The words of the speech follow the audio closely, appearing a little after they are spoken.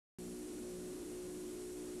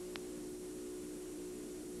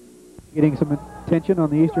getting some attention on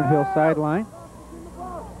the Eastern Hill sideline.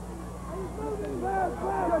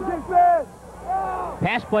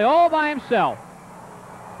 Pass play all by himself.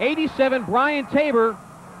 87, Brian Tabor,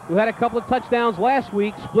 who had a couple of touchdowns last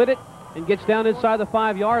week, split it and gets down inside the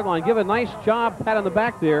 5-yard line. Give a nice job, pat on the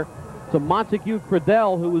back there, to Montague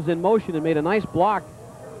Cradell, who was in motion and made a nice block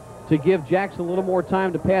to give Jackson a little more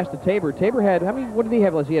time to pass to Tabor. Tabor had, how many, what did he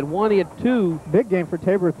have? He had one, he had two. Big game for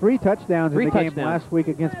Tabor, 3 touchdowns in the game last week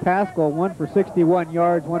against Pascal. 1 for 61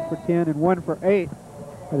 yards, 1 for 10, and 1 for 8.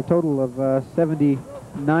 Had a total of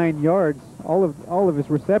 79 yards. All of his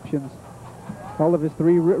receptions, all of his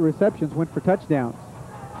 3 receptions went for touchdowns.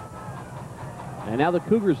 And now the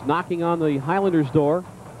Cougars knocking on the Highlanders' door.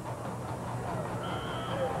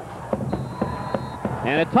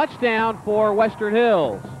 And a touchdown for Western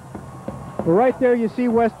Hills. Well, right there you see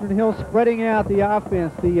Western Hills spreading out the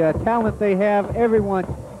offense, the talent they have, everyone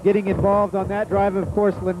getting involved on that drive. Of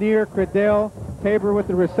course, Lanier, Cradell, Tabor with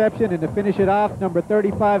the reception, and to finish it off, number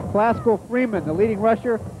 35, Claskell Freeman, the leading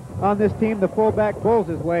rusher on this team. The fullback bowls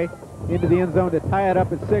his way into the end zone to tie it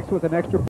up at 6 with an extra